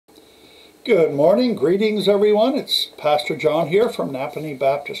Good morning, greetings everyone. It's Pastor John here from Napanee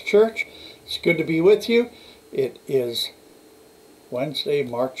Baptist Church. It's good to be with you. It is Wednesday,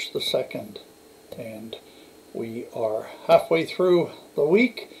 March the 2nd, and we are halfway through the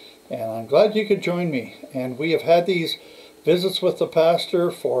week, and I'm glad you could join me. And we have had these visits with the pastor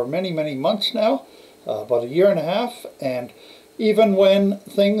for many months now, about a year and a half, and even when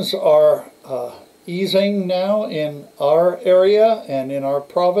things are easing now in our area and in our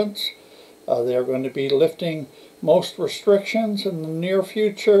province, they are going to be lifting most restrictions in the near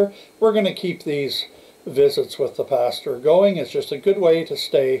future. We're going to keep these visits with the pastor going. It's just a good way to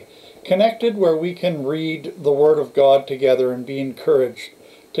stay connected, where we can read the Word of God together and be encouraged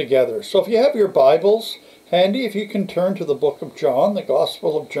together. So if you have your Bibles handy, if you can turn to the book of John, the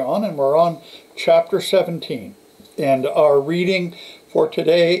Gospel of John, and we're on chapter 17. And our reading for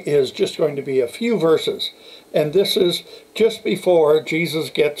today is just going to be a few verses. And this is just before Jesus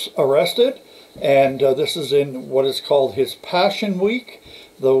gets arrested, and this is in what is called his Passion Week,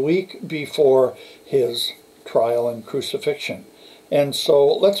 the week before his trial and crucifixion. And so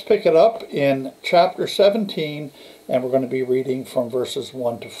let's pick it up in chapter 17, and we're going to be reading from verses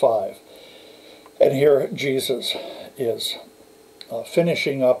 1 to 5. And here Jesus is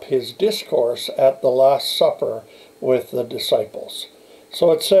finishing up his discourse at the Last Supper with the disciples.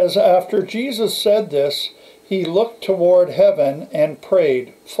 So it says, after Jesus said this, he looked toward heaven and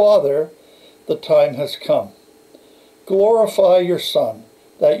prayed, Father, the time has come. Glorify your Son,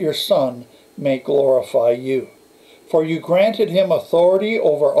 that your Son may glorify you. For you granted him authority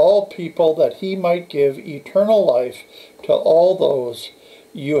over all people, that he might give eternal life to all those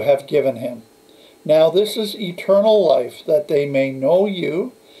you have given him. Now this is eternal life, that they may know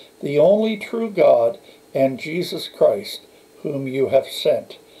you, the only true God, and Jesus Christ, whom you have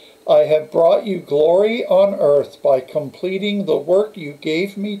sent. I have brought you glory on earth by completing the work you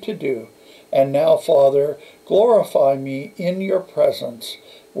gave me to do. And now, Father, glorify me in your presence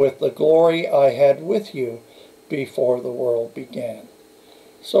with the glory I had with you before the world began.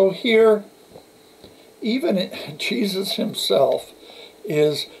 So here, even Jesus himself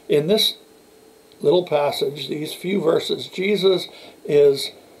is, in this little passage, these few verses, Jesus is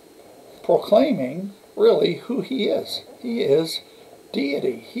proclaiming really who he is. He is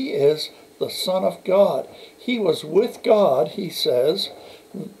deity. He is the Son of God. He was with God, he says,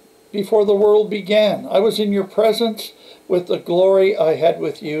 before the world began. I was in your presence with the glory I had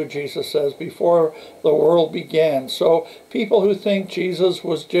with you, Jesus says, before the world began. So people who think Jesus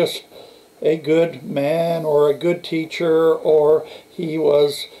was just a good man or a good teacher, or he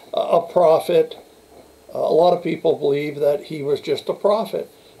was a prophet, a lot of people believe that he was just a prophet.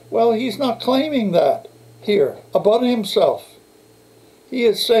 Well, he's not claiming that here about himself. He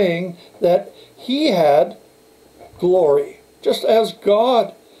is saying that he had glory, just as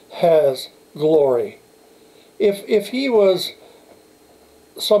God has glory. If he was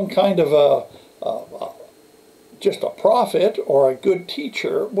some kind of just a prophet or a good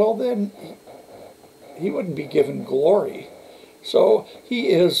teacher, well then he wouldn't be given glory. So he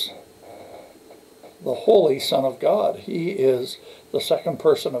is the Holy Son of God. He is the second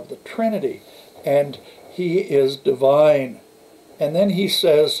person of the Trinity, and he is divine. And then he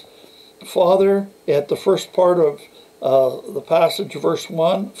says, Father, at the first part of the passage, verse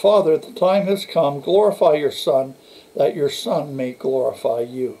 1, Father, the time has come, glorify your Son, that your Son may glorify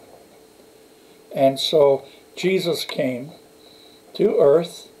you. And so Jesus came to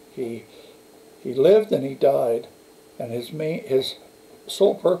earth. He lived and he died, and his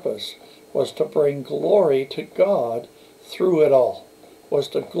sole purpose was to bring glory to God through it all, was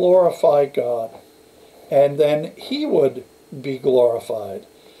to glorify God. And then he would be glorified.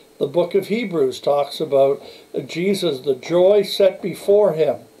 The book of Hebrews talks about Jesus, the joy set before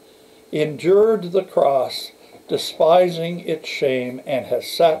him, endured the cross, despising its shame, and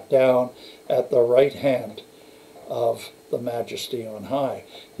has sat down at the right hand of the Majesty on high.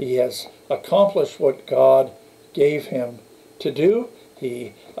 He has accomplished what God gave him to do.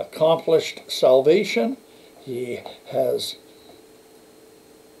 He accomplished salvation. He has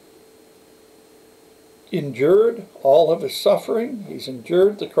endured all of his suffering. He's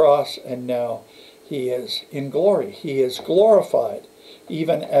endured the cross, and now he is in glory. He is glorified,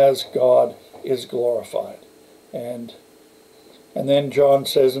 even as God is glorified. And then John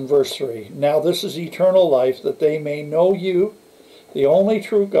says in verse 3, now this is eternal life, that they may know you, the only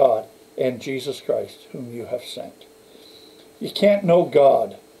true God, and Jesus Christ, whom you have sent. You can't know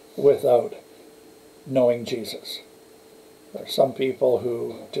God without knowing Jesus. There are some people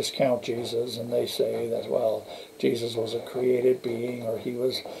who discount Jesus, and they say that, well, Jesus was a created being, or he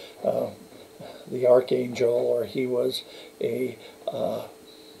was the archangel, or he was a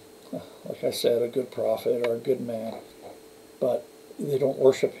like I said, a good prophet or a good man, but they don't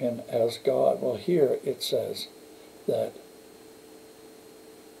worship him as God. Well, here it says that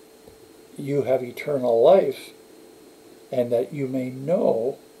you have eternal life, and that you may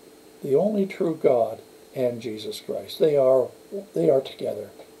know the only true God and Jesus Christ. They are together.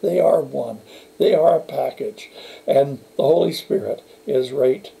 They are one. They are a package. And the Holy Spirit is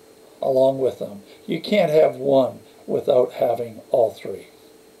right along with them. You can't have one without having all three.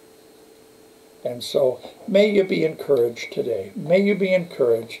 And so may you be encouraged today. May you be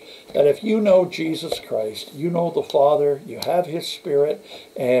encouraged that if you know Jesus Christ, you know the Father, you have his Spirit,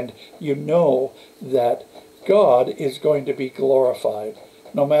 and you know that God is going to be glorified.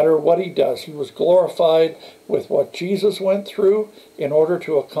 No matter what he does, he was glorified with what Jesus went through in order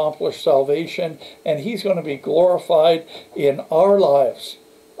to accomplish salvation, and he's going to be glorified in our lives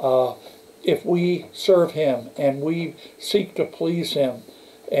if we serve him and we seek to please him.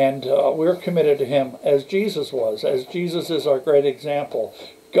 And we're committed to him as Jesus was, as Jesus is our great example.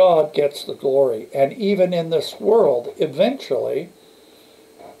 God gets the glory. And even in this world, eventually,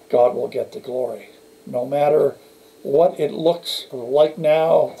 God will get the glory. No matter what it looks like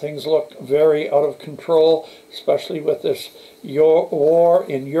now, things look very out of control, especially with this war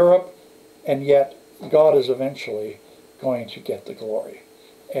in Europe, and yet God is eventually going to get the glory.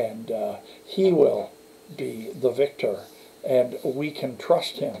 And he will be the victor. And we can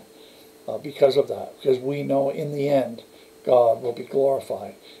trust him because of that, because we know in the end God will be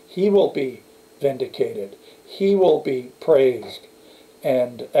glorified. He will be vindicated. He will be praised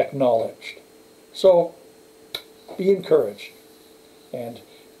and acknowledged. So be encouraged and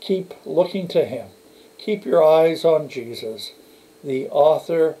keep looking to him. Keep your eyes on Jesus, the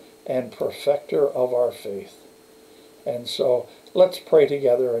author and perfecter of our faith. And so let's pray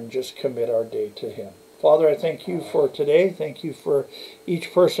together and just commit our day to him. Father, I thank you for today. Thank you for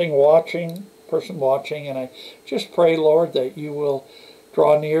each person watching, and I just pray, Lord, that you will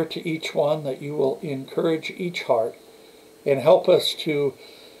draw near to each one, that you will encourage each heart, and help us to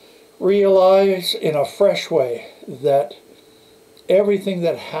realize in a fresh way that everything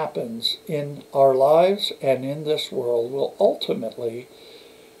that happens in our lives and in this world will ultimately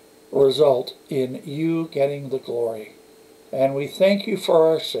result in you getting the glory. And we thank you for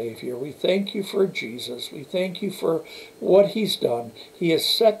our Savior. We thank you for Jesus. We thank you for what he's done. He has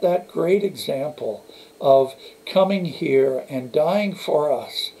set that great example of coming here and dying for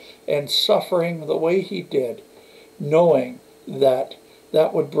us and suffering the way he did, knowing that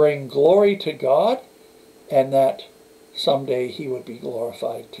that would bring glory to God and that someday he would be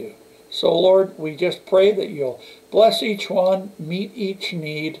glorified too. So, Lord, we just pray that you'll bless each one, meet each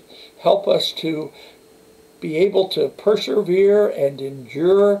need, help us to be able to persevere and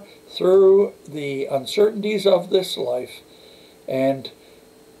endure through the uncertainties of this life, and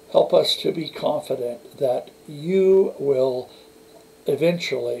help us to be confident that you will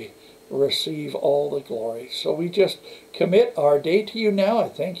eventually receive all the glory. So we just commit our day to you now. I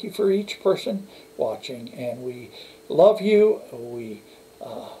thank you for each person watching, and we love you. We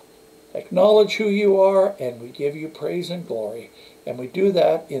acknowledge who you are, and we give you praise and glory. And we do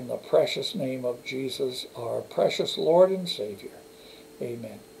that in the precious name of Jesus, our precious Lord and Savior.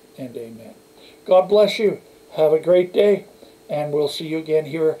 Amen and amen. God bless you. Have a great day, and we'll see you again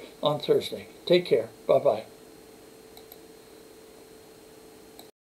here on Thursday. Take care. Bye-bye.